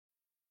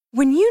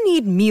When you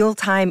need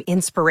mealtime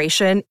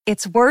inspiration,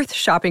 it's worth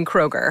shopping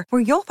Kroger,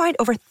 where you'll find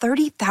over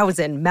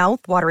 30,000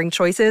 mouth-watering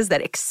choices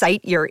that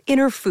excite your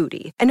inner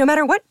foodie. And no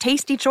matter what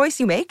tasty choice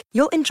you make,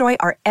 you'll enjoy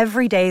our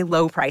everyday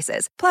low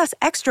prices, plus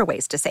extra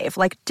ways to save,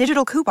 like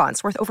digital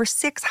coupons worth over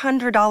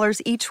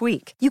 $600 each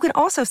week. You can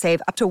also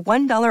save up to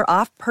 $1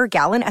 off per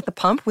gallon at the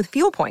pump with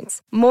fuel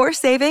points. More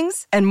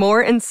savings and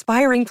more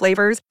inspiring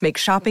flavors make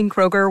shopping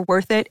Kroger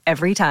worth it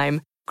every time.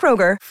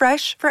 Kroger,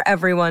 fresh for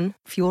everyone.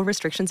 Fuel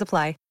restrictions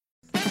apply.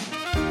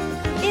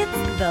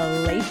 It's The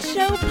Late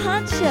Show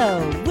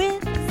Poncho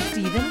with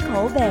Stephen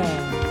Colbert.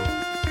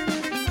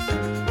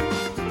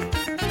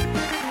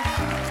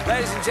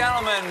 Ladies and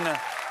gentlemen,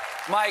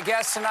 my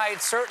guest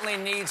tonight certainly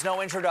needs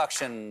no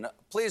introduction.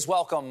 Please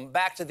welcome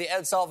back to the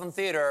Ed Sullivan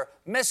Theater,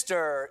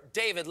 Mr.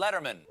 David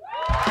Letterman.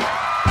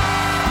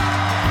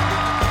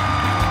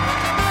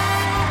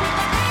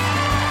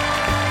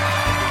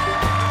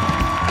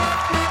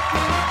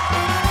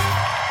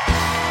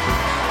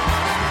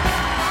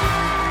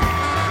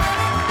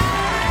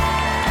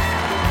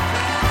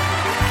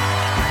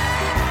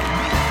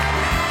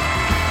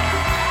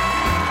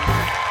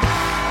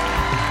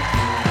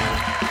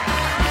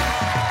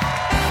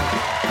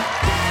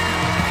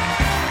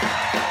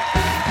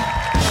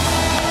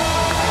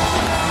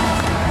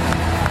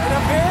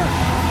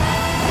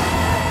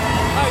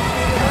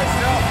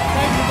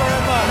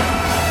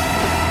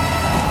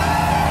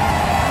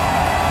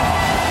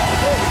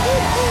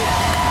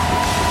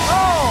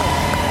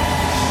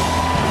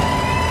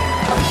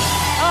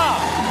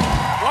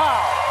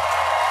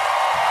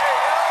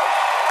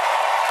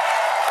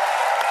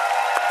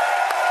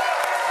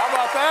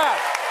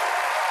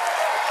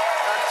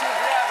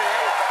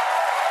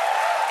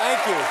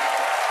 Thank you.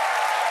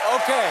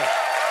 Okay.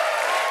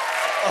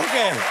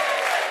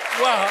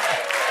 Wow.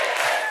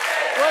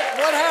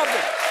 What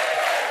happened?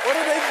 What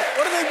are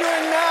they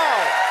doing now?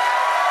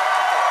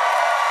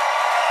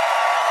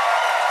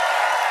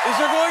 Is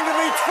there going to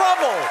be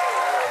trouble?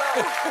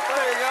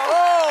 There you go.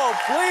 Oh,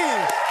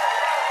 please.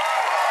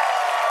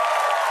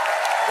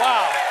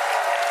 Wow.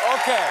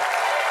 Okay.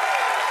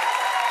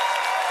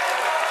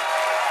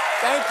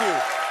 Thank you.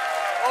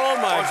 Oh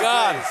my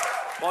God.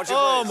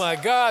 Oh my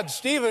God,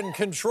 Stephen,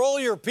 control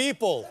your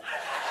people.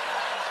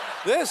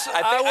 This,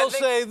 I will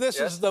say, this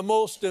is the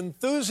most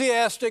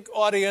enthusiastic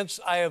audience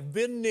I have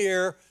been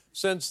near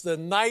since the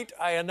night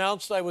I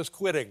announced I was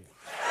quitting.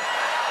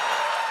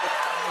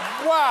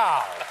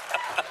 Wow.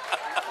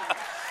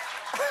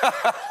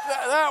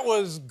 That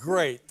was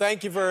great.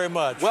 Thank you very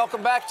much.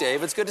 Welcome back,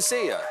 Dave. It's good to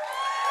see you.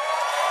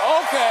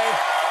 Okay.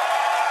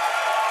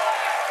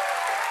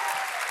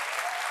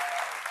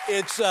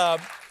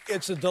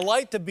 It's a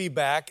delight to be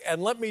back,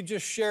 and let me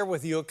just share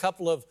with you a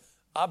couple of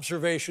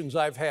observations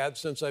I've had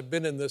since I've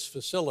been in this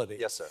facility.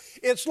 Yes, sir.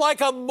 It's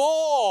like a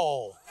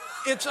mall.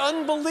 It's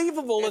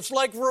unbelievable. It's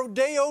like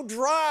Rodeo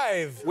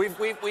Drive. We've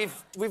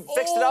fixed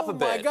it up a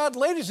bit. Oh my God,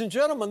 ladies and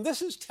gentlemen,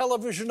 this is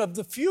television of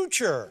the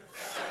future.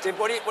 Dave,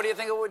 what do you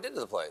think of what we did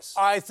to the place?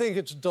 I think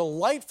it's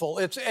delightful.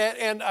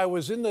 And I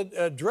was in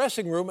the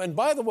dressing room, and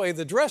by the way,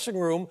 the dressing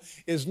room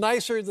is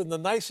nicer than the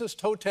nicest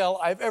hotel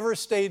I've ever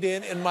stayed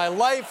in my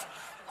life.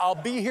 I'll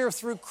be here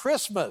through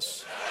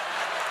Christmas.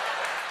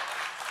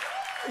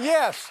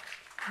 Yes,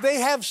 they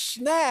have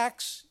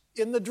snacks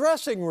in the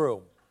dressing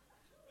room.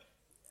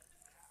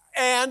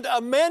 And a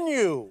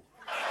menu.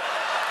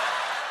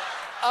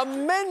 A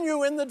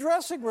menu in the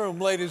dressing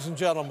room, ladies and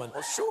gentlemen.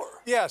 Well,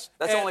 sure. Yes.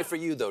 That's only for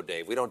you, though,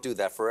 Dave. We don't do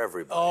that for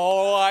everybody.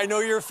 Oh, I know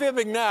you're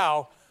fibbing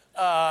now.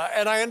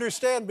 And I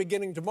understand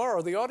beginning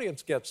tomorrow, the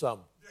audience gets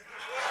some.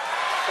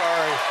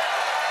 Sorry.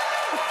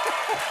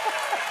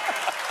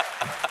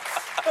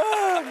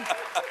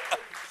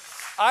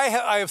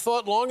 I have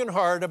thought long and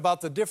hard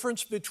about the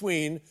difference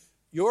between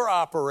your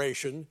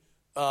operation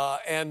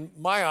and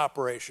my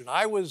operation.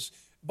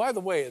 By the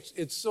way,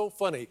 it's so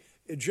funny.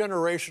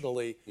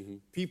 Generationally,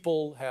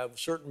 people have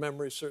certain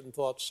memories, certain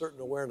thoughts, certain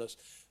awareness.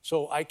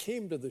 So I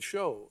came to the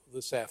show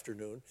this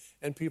afternoon,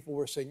 and people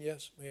were saying,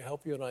 yes, may I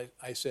help you? And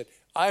I said,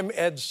 I'm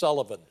Ed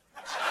Sullivan.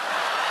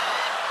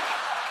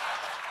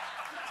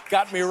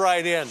 Got me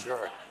right in.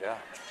 Sure, yeah.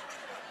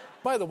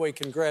 By the way,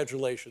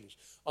 congratulations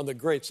on the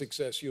great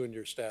success you and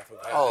your staff have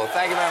had. Oh,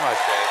 thank you very much,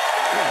 Dave.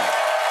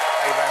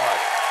 Thank you very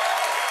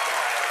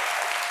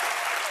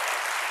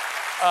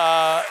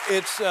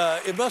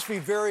much. It must be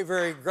very,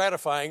 very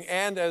gratifying,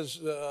 and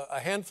as a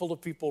handful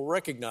of people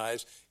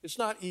recognize, it's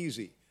not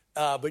easy,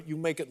 but you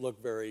make it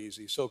look very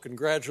easy. So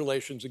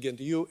congratulations again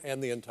to you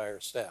and the entire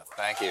staff.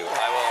 Thank you.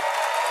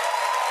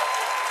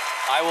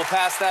 I will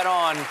pass that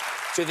on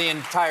to the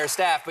entire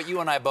staff, but you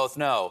and I both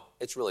know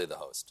it's really the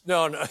host.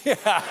 No,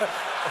 yeah.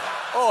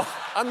 Oh,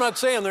 I'm not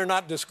saying they're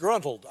not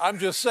disgruntled. I'm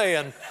just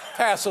saying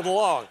pass it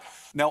along.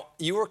 Now,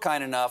 you were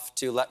kind enough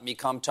to let me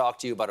come talk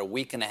to you about a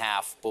week and a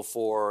half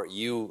before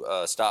you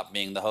stopped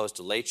being the host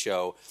of Late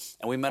Show.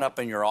 And we met up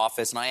in your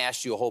office, and I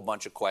asked you a whole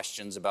bunch of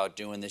questions about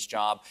doing this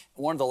job.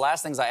 And one of the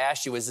last things I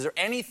asked you is there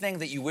anything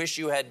that you wish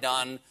you had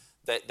done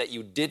that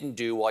you didn't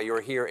do while you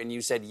were here? And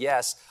you said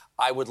yes.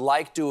 I would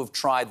like to have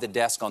tried the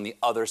desk on the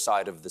other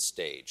side of the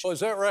stage. Oh,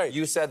 is that right?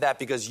 You said that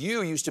because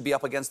you used to be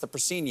up against the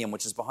proscenium,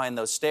 which is behind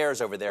those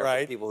stairs over there,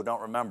 right. For people who don't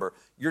remember.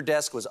 Your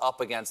desk was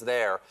up against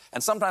there,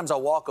 and sometimes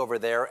I'll walk over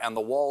there and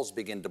the walls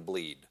begin to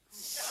bleed.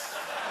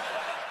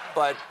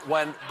 But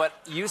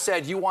you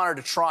said you wanted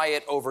to try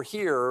it over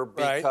here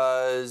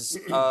because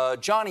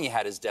Johnny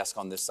had his desk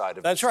on this side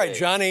of the stage. That's right.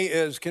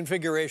 Johnny's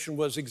configuration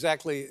was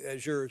exactly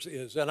as yours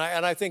is. And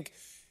I think,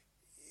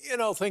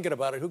 thinking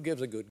about it, who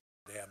gives a good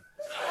damn?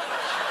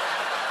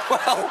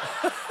 Well,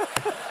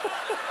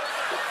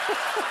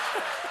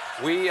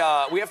 we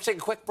have to take a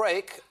quick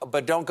break,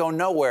 but don't go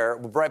nowhere.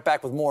 We'll be right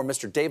back with more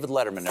Mr. David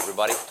Letterman,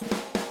 everybody.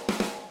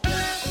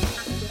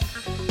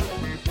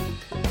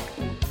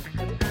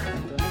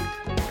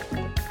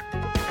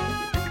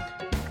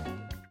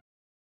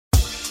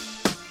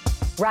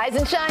 Rise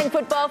and shine,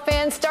 football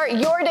fans. Start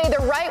your day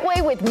the right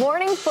way with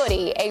Morning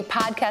Footy, a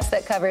podcast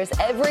that covers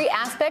every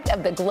aspect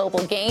of the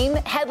global game,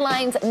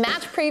 headlines,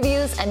 match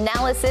previews,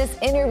 analysis,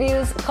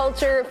 interviews,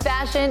 culture,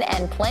 fashion,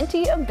 and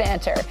plenty of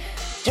banter.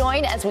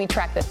 Join as we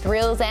track the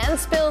thrills and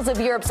spills of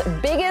Europe's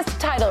biggest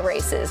title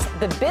races,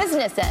 the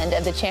business end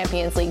of the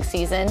Champions League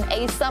season,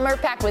 a summer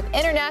packed with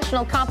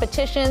international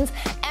competitions,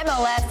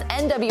 MLS,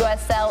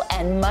 NWSL,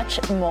 and much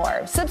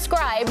more.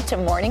 Subscribe to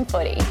Morning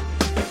Footy.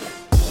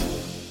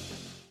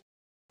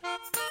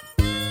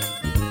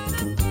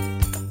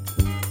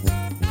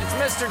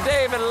 Mr.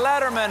 David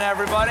Letterman,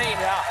 everybody.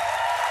 Yeah.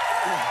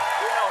 You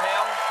know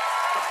him.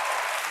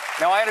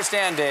 Now, I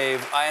understand,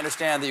 Dave. I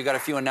understand that you've got a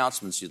few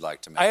announcements you'd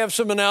like to make. I have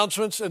some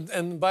announcements,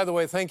 and by the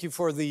way, thank you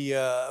for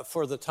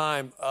the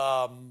time.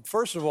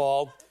 First of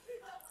all,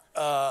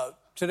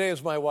 today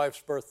is my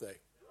wife's birthday.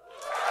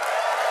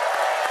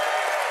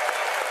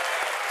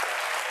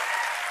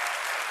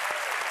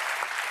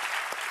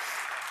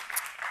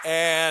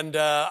 And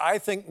I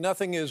think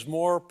nothing is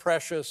more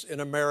precious in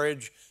a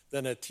marriage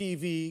than a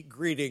TV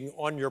greeting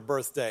on your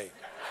birthday.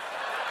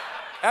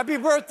 Happy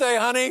birthday,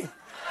 honey.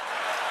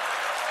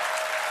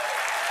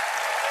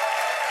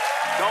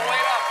 Don't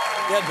wait up.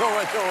 Yeah, don't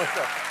wait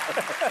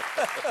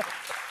up.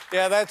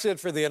 Yeah, that's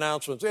it for the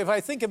announcements. If I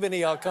think of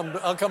any, I'll come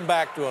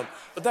back to them.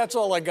 But that's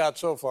all I got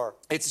so far.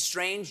 It's a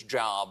strange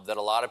job that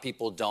a lot of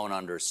people don't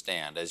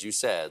understand. As you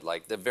said,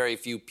 like, the very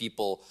few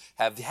people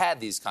have had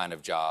these kind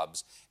of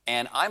jobs.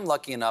 And I'm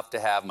lucky enough to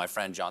have my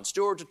friend Jon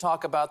Stewart to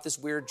talk about this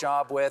weird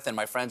job with, and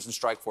my friends in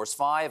Strike Force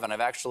 5. And I've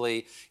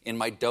actually, in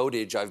my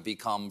dotage, I've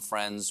become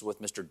friends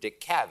with Mr.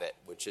 Dick Cavett,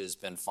 which has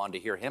been fun to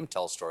hear him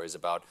tell stories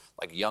about,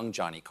 like, young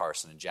Johnny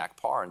Carson and Jack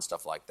Parr and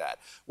stuff like that.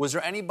 Was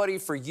there anybody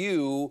for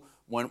you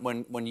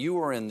when you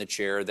were in the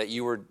chair that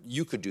you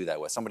could do that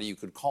with? Somebody you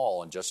could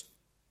call and just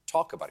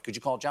talk about it? Could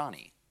you call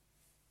Johnny?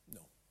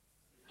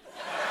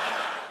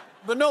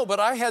 But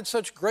I had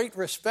such great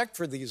respect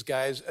for these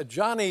guys.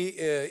 Johnny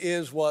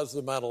was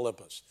the Mount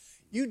Olympus.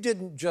 You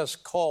didn't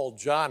just call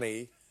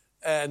Johnny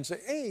and say,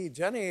 "Hey,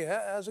 Johnny,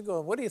 how's it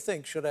going? What do you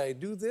think? Should I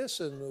do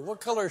this? And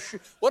what color?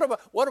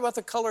 What about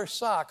the color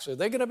socks? Are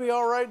they going to be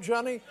all right,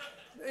 Johnny?"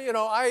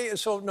 I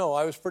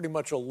was pretty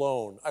much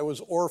alone. I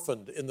was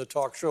orphaned in the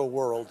talk show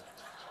world.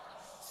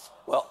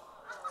 Well,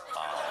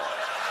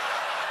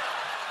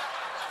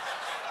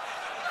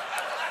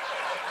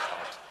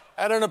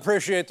 I don't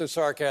appreciate the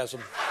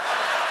sarcasm.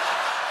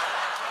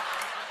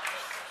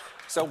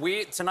 So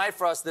tonight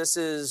for us, this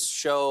is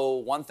show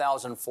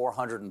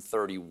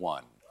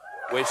 1,431,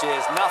 which is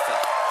nothing.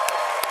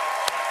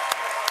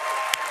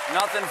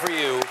 Nothing for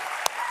you.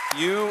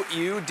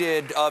 You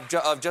did,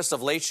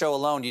 of Late Show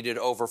alone, you did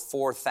over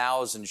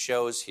 4,000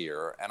 shows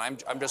here. And I'm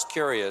just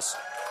curious,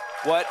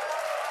 what...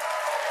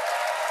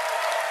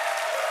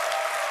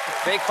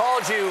 They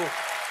called you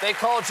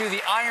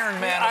the Iron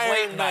Man of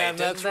late night,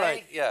 that's didn't they?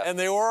 right. Yeah. And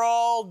they were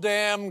all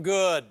damn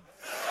good.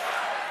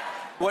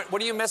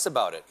 What do you miss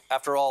about it?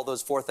 After all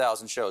those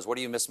 4,000 shows, what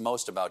do you miss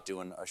most about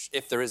doing,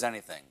 if there is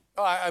anything?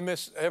 Oh, I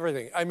miss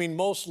everything. I mean,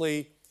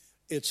 mostly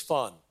it's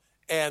fun.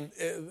 And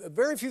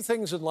very few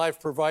things in life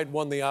provide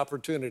one the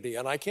opportunity.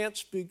 And I can't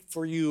speak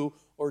for you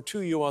or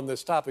to you on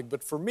this topic,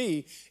 but for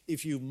me,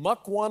 if you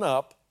muck one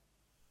up,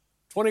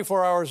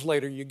 24 hours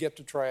later, you get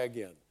to try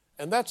again.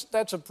 And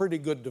that's a pretty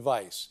good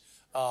device.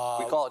 We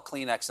call it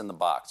Kleenex in the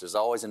box. There's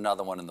always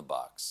another one in the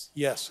box.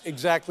 Yes,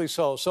 exactly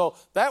so. So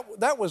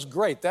that was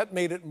great. That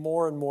made it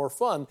more and more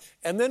fun.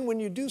 And then when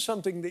you do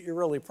something that you're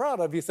really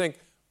proud of, you think,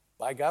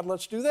 by God,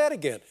 let's do that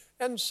again.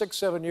 And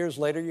 6-7 years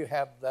later, you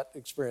have that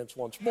experience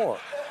once more.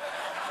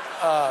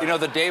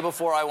 The day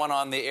before I went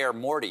on the air,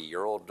 Morty,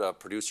 your old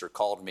producer,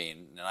 called me,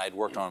 and I had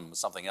worked on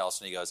something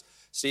else, and he goes,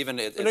 "Stephen,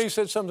 you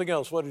said something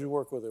else. What did you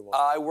work with him on?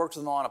 I worked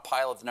with him on a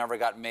pilot that never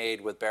got made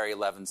with Barry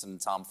Levinson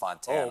and Tom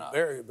Fontana. Oh,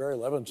 Barry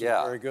Levinson,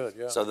 yeah. Very good,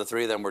 yeah. So the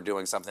three of them were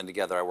doing something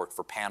together. I worked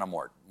for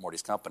Panamort,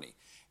 Morty's company.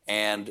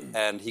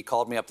 And he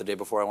called me up the day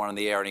before I went on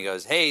the air, and he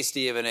goes, "Hey,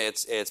 Stephen,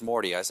 it's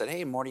Morty." I said,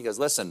 "Hey, Morty." He goes,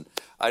 "Listen,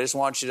 I just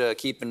want you to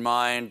keep in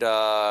mind,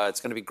 it's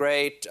going to be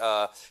great.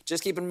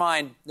 Just keep in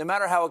mind, no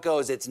matter how it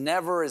goes, it's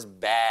never as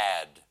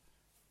bad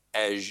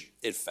as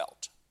it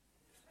felt."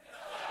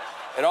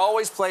 It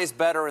always plays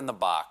better in the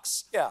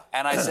box. Yeah.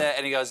 And I said,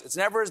 and he goes, it's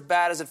never as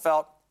bad as it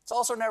felt. It's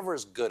also never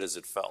as good as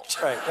it felt.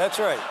 Right, that's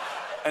right.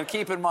 And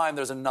keep in mind,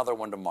 there's another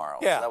one tomorrow.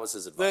 Yeah. So that was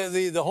his advice.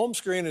 The home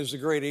screen is a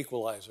great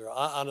equalizer,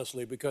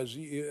 honestly, because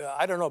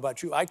I don't know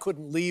about you, I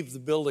couldn't leave the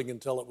building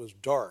until it was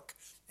dark,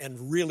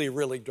 and really,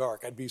 really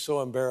dark. I'd be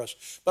so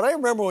embarrassed. But I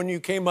remember when you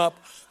came up,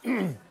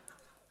 to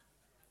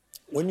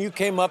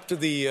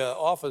the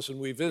office and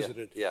we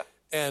visited. Yeah.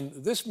 And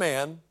this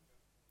man,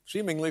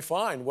 seemingly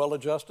fine,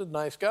 well-adjusted,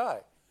 nice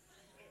guy.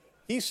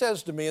 He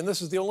says to me, and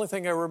this is the only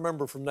thing I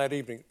remember from that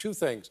evening, two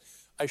things.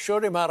 I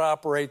showed him how to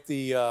operate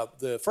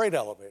the freight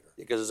elevator.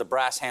 Because it's a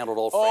brass-handled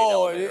old freight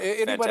elevator.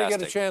 Anybody Fantastic.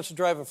 get a chance to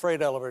drive a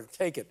freight elevator,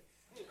 take it.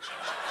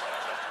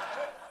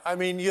 I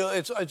mean,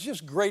 it's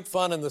just great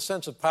fun, and the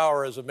sense of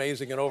power is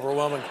amazing and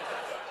overwhelming.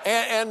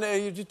 And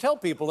you tell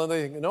people, and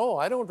they think, no,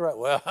 I don't drive.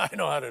 Well, I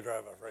know how to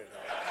drive a freight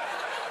elevator.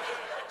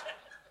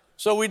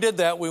 So we did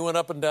that. We went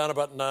up and down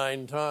about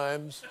 9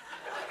 times.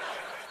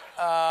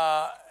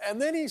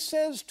 And then he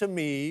says to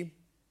me,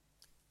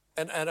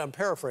 and I'm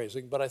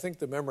paraphrasing, but I think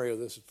the memory of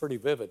this is pretty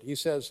vivid. He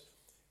says,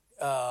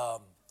 do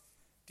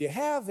you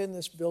have in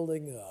this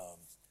building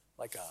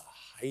like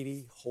a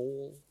hidey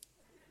hole?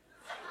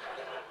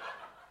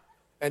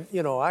 And,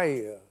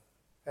 I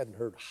hadn't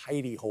heard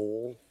hidey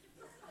hole,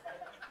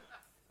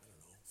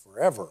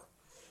 forever.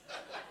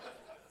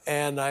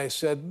 And I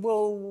said,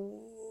 well,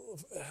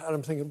 and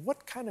I'm thinking,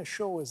 what kind of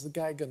show is the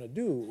guy going to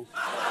do?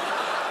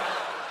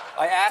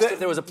 I asked if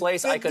there was a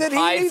place I could hide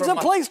from. He needs a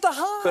place to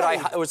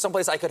hide. It was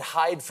someplace I could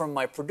hide from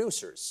my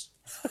producers.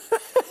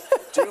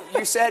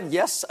 You said,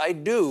 yes, I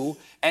do,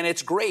 and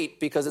it's great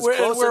because it's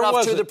close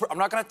enough to the... I'm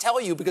not going to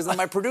tell you because then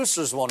my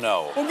producers will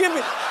know. Well, give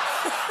me...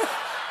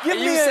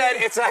 You said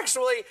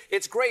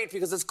it's great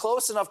because it's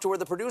close enough to where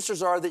the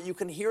producers are that you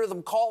can hear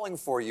them calling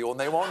for you and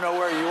they won't know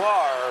where you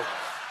are.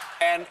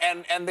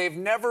 And they've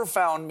never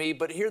found me,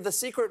 but here the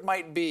secret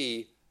might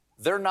be,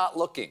 they're not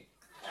looking.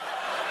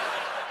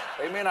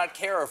 They may not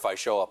care if I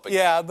show up again.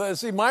 Yeah, but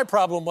see, my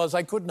problem was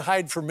I couldn't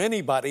hide from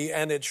anybody,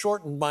 and it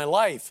shortened my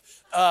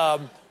life.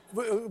 But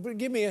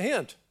give me a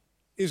hint.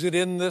 Is it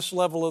in this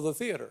level of the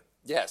theater?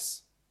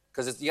 Yes,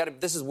 because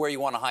this is where you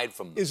want to hide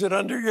from them. Is it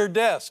under your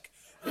desk?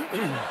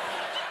 No,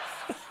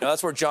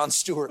 that's where Jon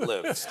Stewart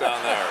lives,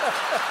 down there.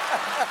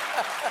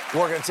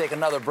 We're going to take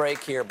another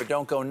break here, but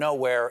don't go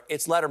nowhere.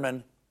 It's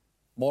Letterman.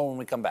 More when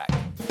we come back.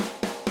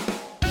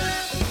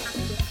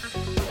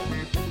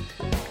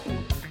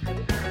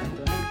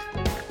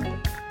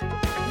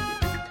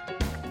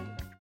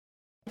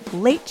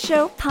 Late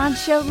Show Pod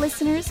Show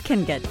listeners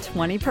can get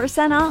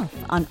 20% off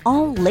on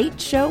all Late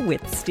Show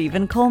with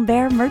Stephen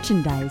Colbert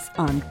merchandise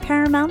on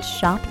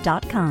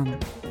ParamountShop.com.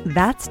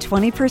 That's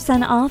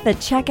 20% off at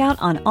checkout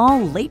on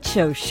all Late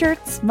Show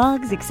shirts,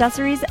 mugs,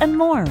 accessories, and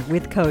more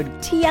with code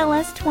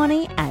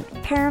TLS20 at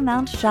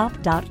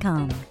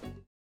ParamountShop.com.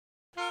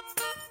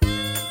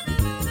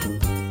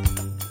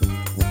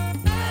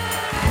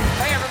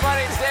 Hey,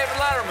 everybody, it's David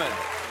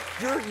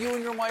Letterman. You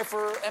and your wife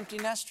are empty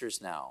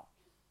nesters now,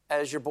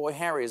 as your boy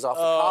Harry is off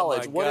to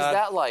college. What is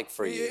that like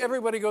for you?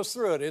 Everybody goes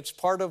through it. It's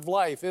part of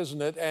life,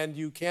 isn't it? And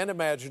you can't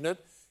imagine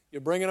it. You're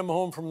bringing them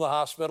home from the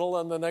hospital,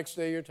 and the next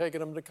day you're taking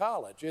them to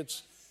college.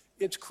 It's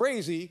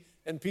crazy,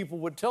 and people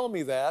would tell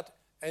me that,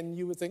 and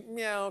you would think,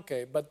 yeah,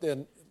 okay. But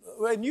then,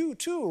 and you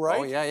too, right?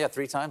 Oh, yeah,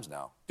 3 times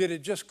now. Did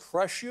it just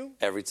crush you?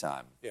 Every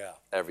time. Yeah.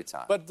 Every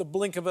time. But the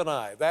blink of an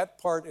eye, that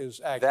part is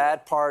accurate.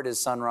 That part is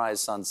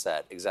sunrise,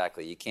 sunset.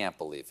 Exactly. You can't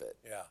believe it.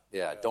 Yeah.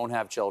 Yeah, don't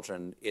have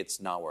children.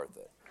 It's not worth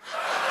it.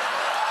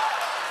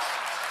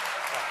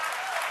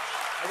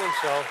 I think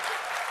so.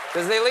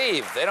 Because they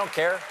leave. They don't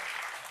care.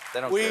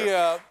 They don't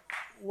care.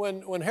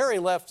 When Harry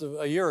left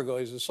a year ago,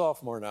 he's a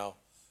sophomore now,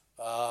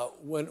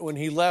 when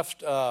he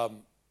left,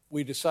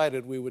 we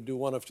decided we would do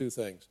one of 2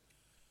 things.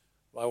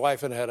 My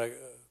wife and I had a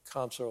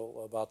consult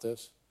about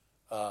this.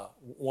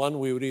 One,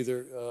 we would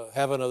either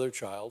have another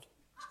child,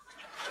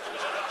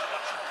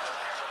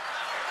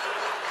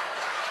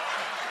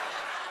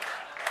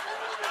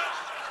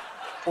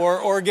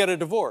 or get a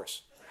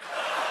divorce.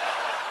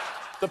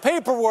 The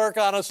paperwork,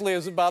 honestly,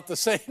 is about the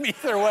same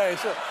either way,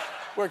 so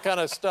we're kind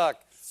of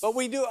stuck. But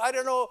we do, I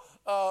don't know,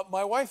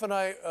 my wife and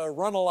I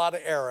run a lot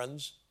of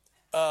errands,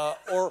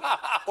 or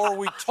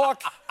we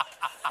talk...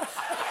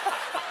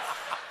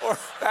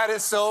 That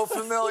is so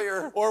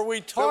familiar. Or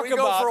we talk go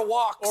about... for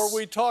walks. Or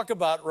we talk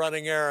about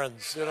running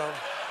errands, you know.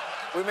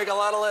 We make a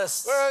lot of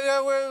lists. Well,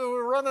 yeah,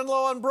 we're running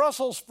low on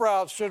Brussels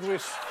sprouts. Should we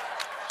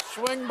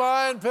swing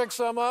by and pick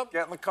some up?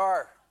 Get in the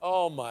car.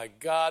 Oh, my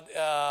God.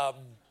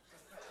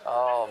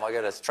 Oh, my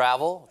goodness.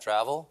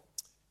 Travel?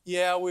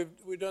 Yeah,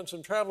 we've done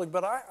some traveling,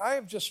 but I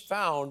have just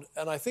found,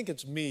 and I think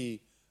it's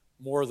me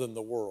more than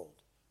the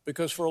world,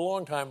 because for a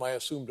long time I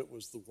assumed it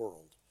was the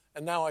world,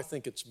 and now I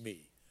think it's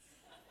me.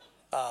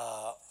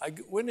 I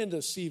went into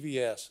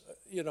CVS.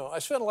 You know, I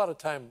spent a lot of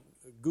time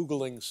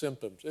Googling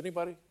symptoms.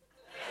 Anybody?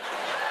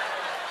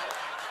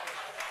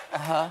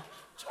 Uh-huh.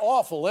 It's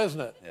awful,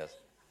 isn't it? Yes.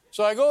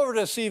 So I go over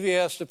to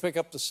CVS to pick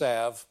up the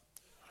salve,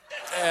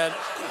 and...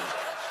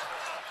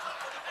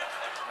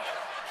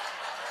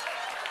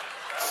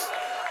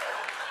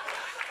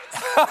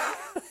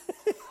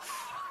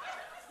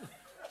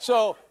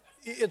 So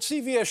at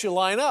CVS, you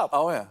line up.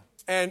 Oh, yeah.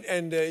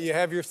 And you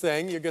have your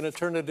thing. You're going to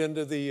turn it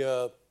into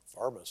the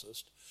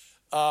pharmacist.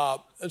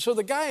 And so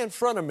the guy in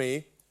front of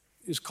me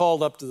is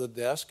called up to the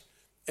desk,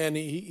 and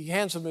he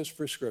hands him his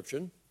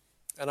prescription.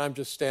 And I'm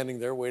just standing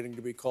there waiting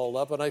to be called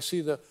up. And I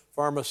see the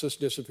pharmacist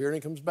disappear, and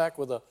he comes back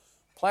with a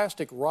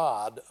plastic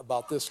rod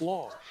about this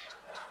long,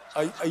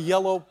 a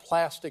yellow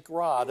plastic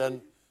rod.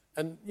 And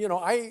you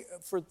know,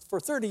 for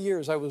 30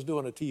 years, I was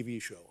doing a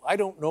TV show. I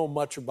don't know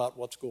much about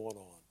what's going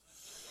on.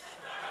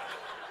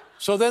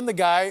 So then the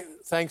guy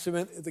thanks him,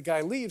 and the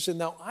guy leaves, and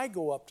now I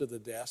go up to the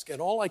desk,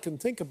 and all I can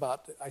think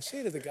about, I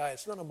say to the guy,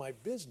 it's none of my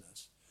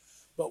business,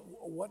 but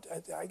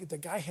the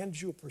guy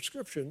hands you a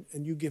prescription,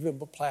 and you give him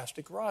a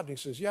plastic rod, and he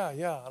says, yeah.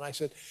 And I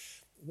said,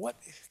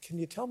 can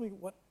you tell me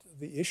what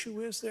the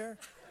issue is there?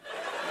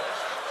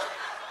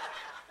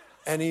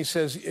 And he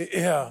says,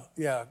 yeah,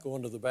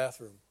 going to the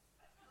bathroom.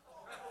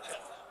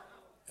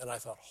 And I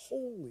thought,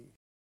 going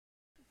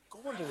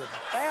to the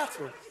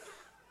bathroom?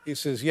 He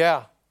says,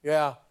 yeah.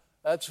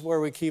 That's where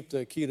we keep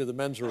the key to the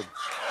men's room.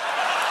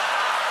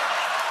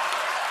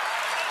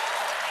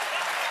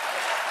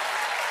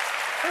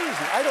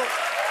 Crazy.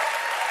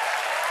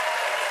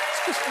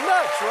 It's just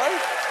nuts,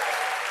 right?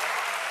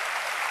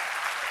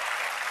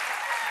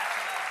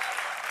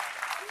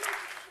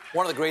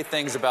 One of the great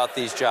things about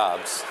these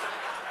jobs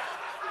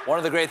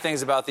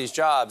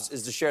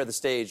is to share the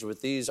stage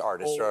with these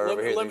artists right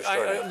over here.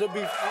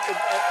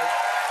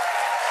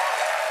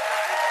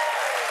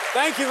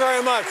 Thank you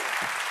very much.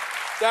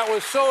 That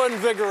was so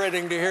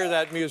invigorating to hear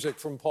that music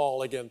from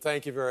Paul again.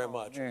 Thank you very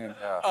much. Yeah.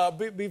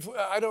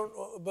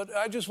 But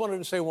I just wanted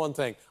to say one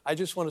thing. I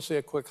just want to say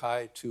a quick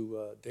hi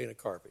to Dana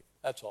Carvey.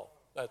 That's all.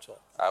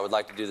 I would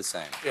like to do the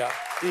same. Yeah.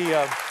 He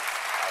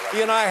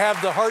and I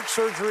have the heart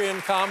surgery in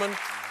common.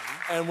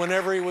 And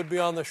whenever he would be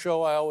on the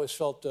show, I always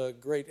felt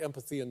great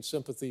empathy and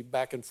sympathy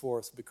back and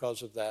forth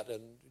because of that.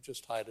 And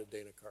just hi to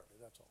Dana Carvey.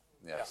 That's all.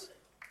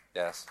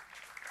 Yes.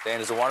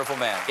 Dana's a wonderful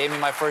man. Gave me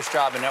my first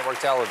job in network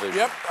television.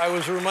 Yep, I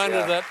was reminded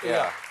of that.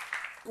 Yeah.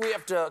 We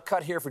have to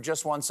cut here for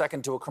just 1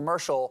 second to a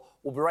commercial.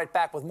 We'll be right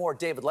back with more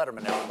David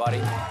Letterman,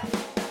 everybody.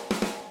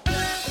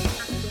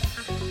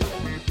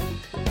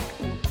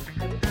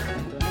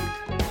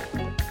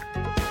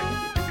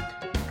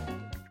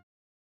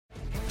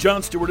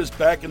 Jon Stewart is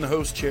back in the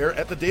host chair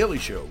at The Daily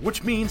Show,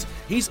 which means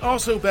he's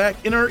also back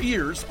in our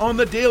ears on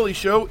The Daily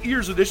Show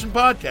Ears Edition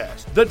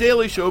podcast. The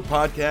Daily Show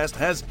podcast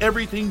has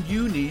everything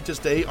you need to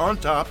stay on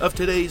top of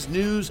today's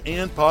news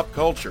and pop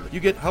culture. You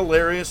get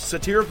hilarious,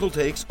 satirical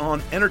takes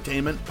on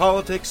entertainment,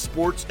 politics,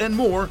 sports, and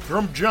more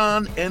from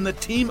Jon and the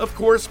team of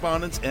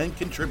correspondents and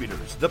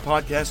contributors. The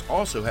podcast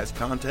also has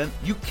content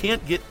you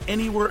can't get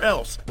anywhere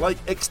else, like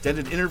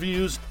extended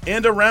interviews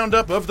and a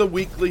roundup of the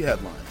weekly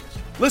headlines.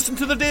 Listen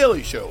to The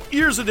Daily Show,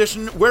 Ears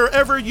Edition,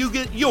 wherever you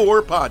get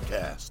your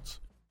podcasts.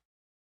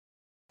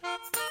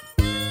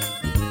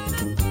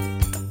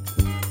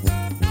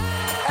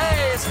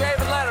 Hey, it's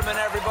David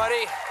Letterman,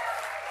 everybody.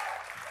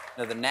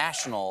 Now, the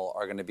National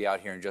are going to be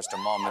out here in just a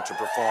moment to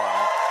perform.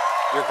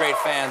 You're great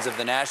fans of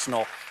the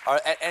National.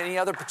 Any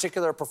other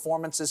particular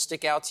performances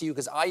stick out to you?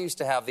 Because I used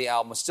to have the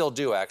album, still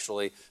do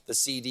actually, the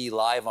CD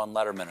live on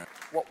Letterman.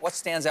 What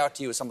stands out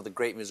to you as some of the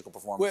great musical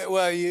performances?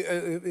 Well,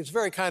 it's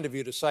very kind of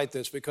you to cite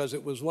this because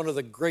it was one of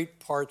the great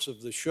parts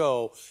of the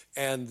show,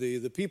 and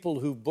the people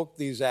who booked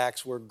these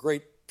acts were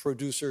great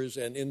producers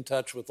and in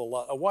touch with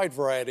a wide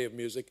variety of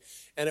music,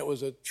 and it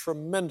was a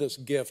tremendous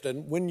gift.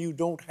 And when you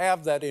don't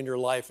have that in your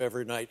life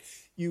every night,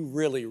 you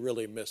really,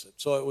 really miss it.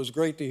 So it was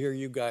great to hear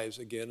you guys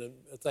again, and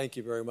thank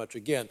you very much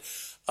again.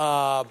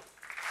 Okay.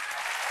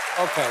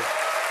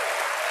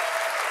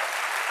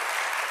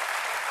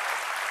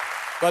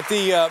 But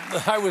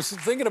I was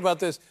thinking about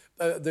this.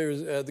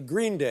 There's the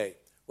Green Day.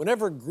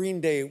 Whenever Green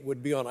Day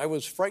would be on, I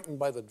was frightened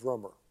by the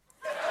drummer.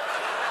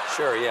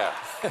 Sure, yeah.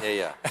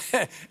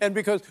 And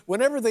because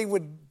whenever they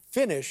would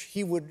finish,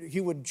 he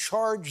would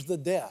charge the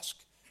desk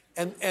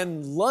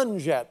and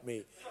lunge at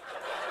me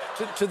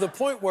to the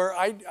point where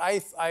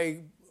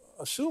I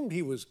assumed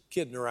he was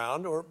kidding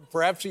around, or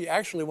perhaps he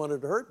actually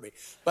wanted to hurt me.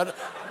 But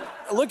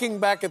looking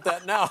back at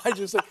that now, I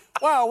just think,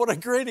 wow, what a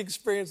great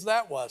experience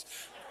that was.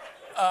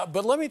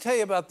 But let me tell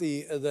you about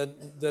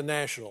the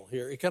National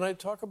here. Can I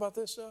talk about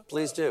this?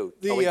 Please do.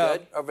 Are we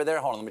good over there?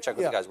 Hold on, let me check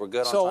with you guys. We're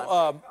good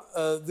on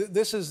time?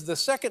 This is the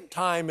second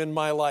time in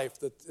my life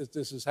that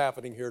this is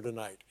happening here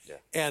tonight. Yeah.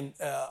 And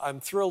I'm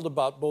thrilled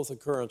about both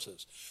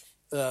occurrences.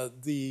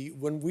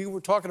 When we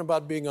were talking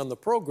about being on the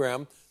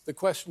program, the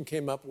question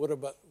came up, what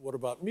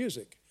about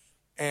music?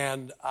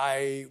 And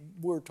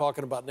we're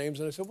talking about names,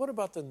 and I said, what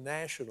about the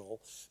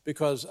National?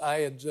 Because I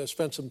had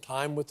spent some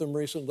time with them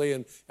recently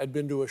and had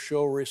been to a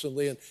show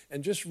recently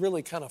and just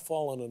really kind of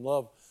fallen in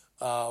love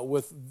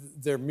with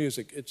their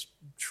music. It's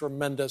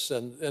tremendous.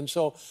 And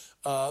so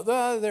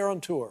they're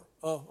on tour.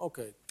 Oh,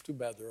 okay, too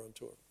bad they're on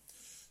tour.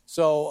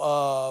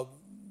 So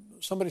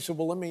somebody said,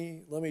 well, let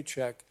me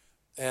check,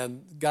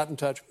 and got in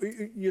touch.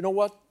 You know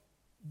what?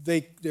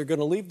 They're going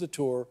to leave the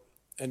tour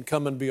and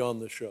come and be on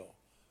the show.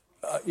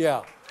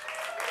 Yeah.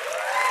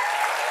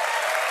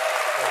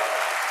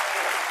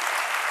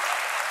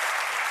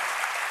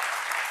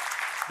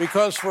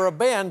 Because for a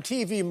band,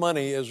 TV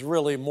money is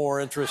really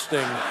more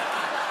interesting.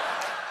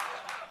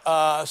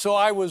 So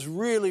I was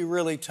really,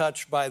 really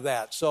touched by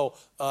that. So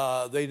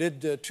they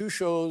did 2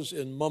 shows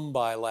in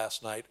Mumbai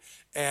last night,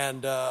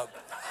 and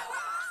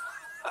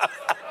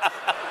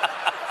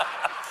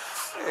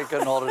You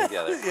couldn't hold it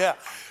together. yeah,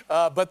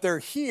 but they're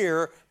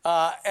here,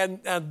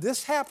 and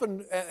this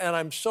happened, and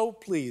I'm so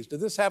pleased.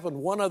 This happened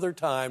one other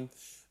time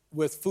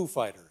with Foo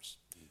Fighters.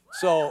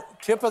 So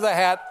tip of the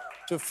hat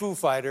to Foo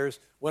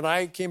Fighters. When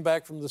I came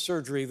back from the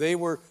surgery, they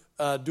were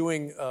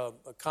doing a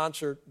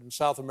concert in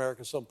South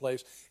America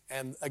someplace,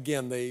 and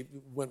again, they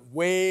went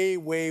way,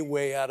 way,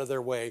 way out of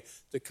their way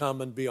to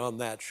come and be on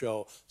that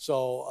show.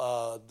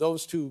 So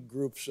those 2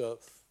 groups,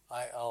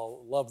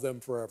 I'll love them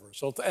forever.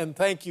 So, and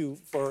thank you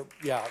for,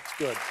 it's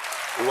good.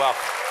 You're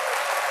welcome.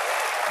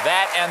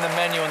 That and the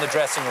menu in the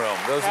dressing room.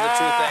 Those are the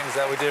 2 things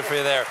that we did for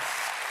you there.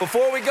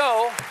 Before we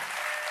go,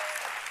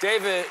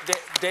 David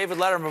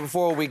Letterman,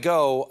 before we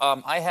go,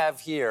 I have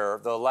here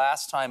the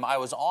last time I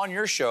was on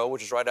your show,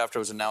 which is right after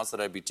it was announced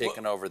that I'd be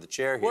taking over the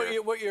chair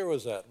here. What year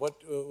was that?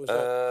 What was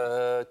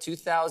that?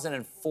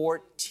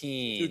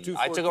 2014.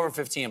 I took over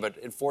 15, but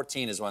in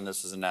 14 is when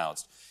this was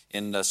announced,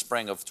 in the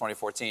spring of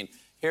 2014.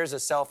 Here's a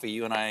selfie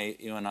you and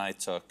I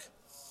took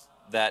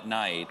that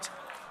night,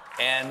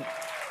 and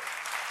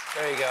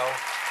there you go.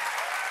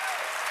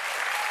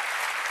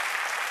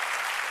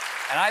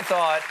 And I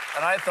thought,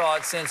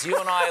 since you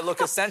and I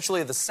look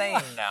essentially the same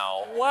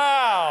now,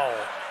 wow,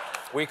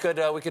 we could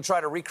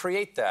try to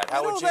recreate that.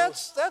 How would you?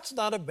 That's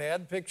not a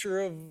bad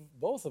picture of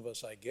both of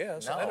us, I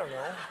guess. No. I don't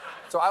know.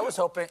 So I was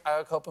hoping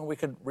we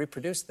could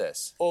reproduce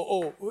this.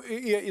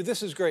 Yeah,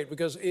 this is great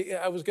because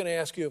I was going to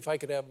ask you if I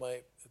could have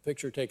my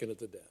picture taken at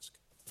the desk.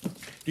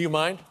 Do you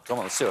mind? Come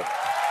on, let's do it.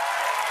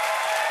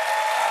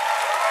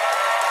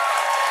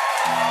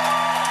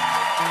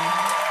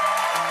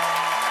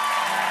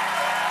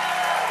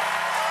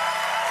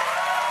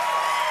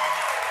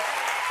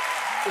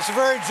 It's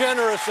very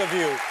generous of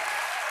you.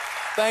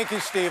 Thank you,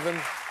 Stephen.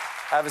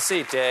 Have a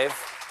seat, Dave.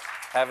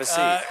 Have a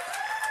seat.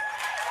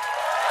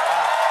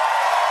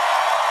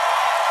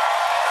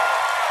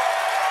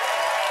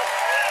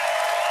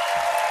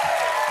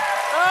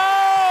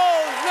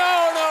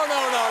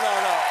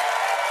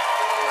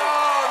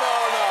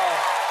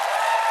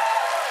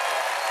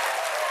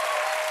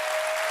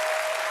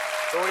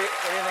 So what do you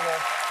think of?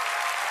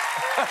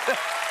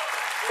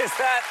 Is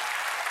that?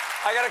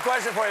 I got a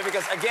question for you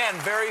because again,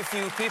 very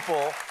few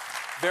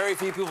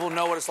people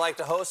know what it's like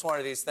to host one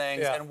of these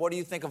things. Yeah. And what do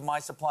you think of my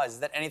supplies? Is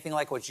that anything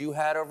like what you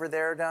had over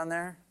there down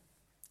there?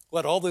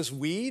 What, all this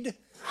weed?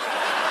 All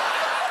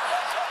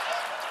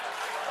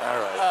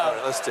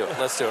right, let's do it.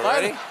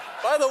 Ready?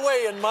 By the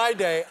way, in my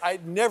day, I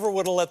never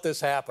would have let this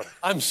happen.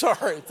 I'm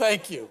sorry.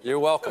 Thank you. You're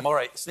welcome. All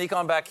right, sneak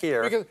on back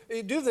here. Because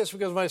you do this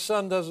because my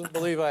son doesn't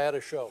believe I had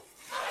a show.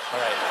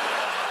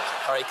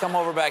 All right, come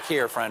over back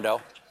here,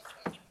 friendo.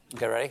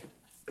 Okay, ready?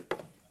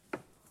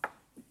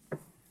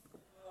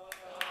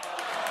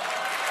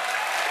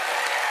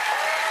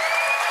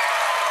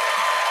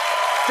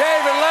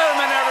 David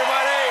Letterman,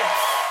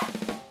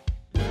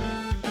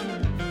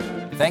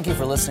 everybody! Thank you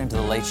for listening to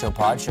The Late Show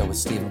Pod Show with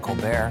Stephen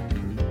Colbert.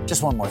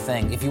 Just one more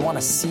thing. If you want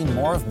to see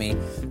more of me,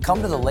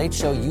 come to The Late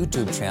Show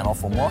YouTube channel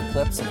for more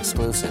clips and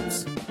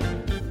exclusives.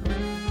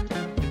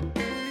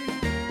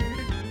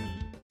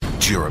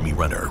 Jeremy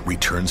Renner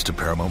returns to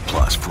Paramount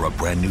Plus for a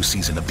brand new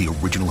season of the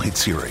original hit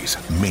series,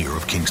 Mayor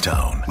of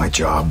Kingstown. My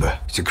job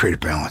is to create a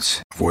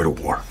balance, avoid a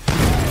war.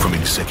 From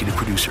executive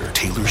producer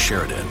Taylor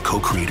Sheridan,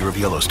 co-creator of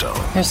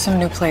Yellowstone. There's some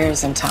new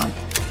players in town,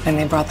 and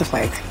they brought the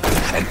plague.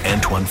 And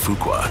Antoine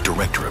Fuqua,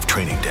 director of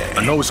Training Day.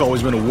 I know it's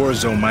always been a war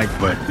zone, Mike,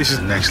 but this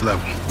is next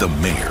level. The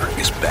mayor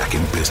is back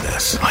in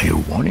business. Are you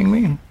warning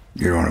me?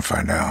 You're going to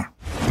find out.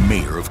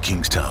 Mayor of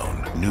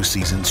Kingstown. New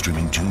season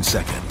streaming June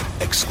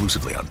 2nd,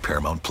 exclusively on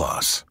Paramount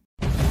Plus.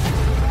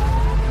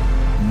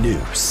 New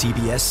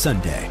CBS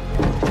Sunday.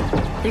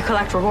 You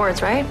collect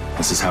rewards, right?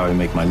 This is how I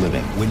make my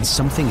living. When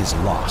something is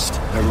lost,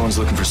 Everyone's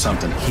looking for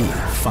something. he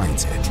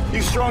finds it.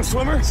 You strong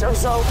swimmer?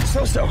 So-so.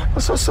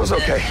 So-so's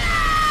okay.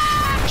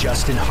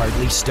 Justin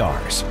Hartley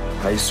stars.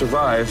 How you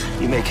survive,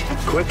 you make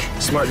quick,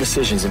 smart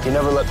decisions, and you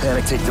never let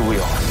panic take the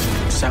wheel.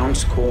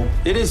 Sounds cool.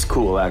 It is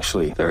cool,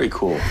 actually. Very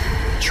cool.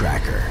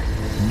 Tracker.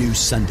 New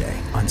Sunday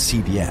on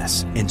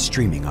CBS and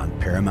streaming on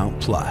Paramount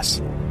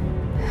Plus.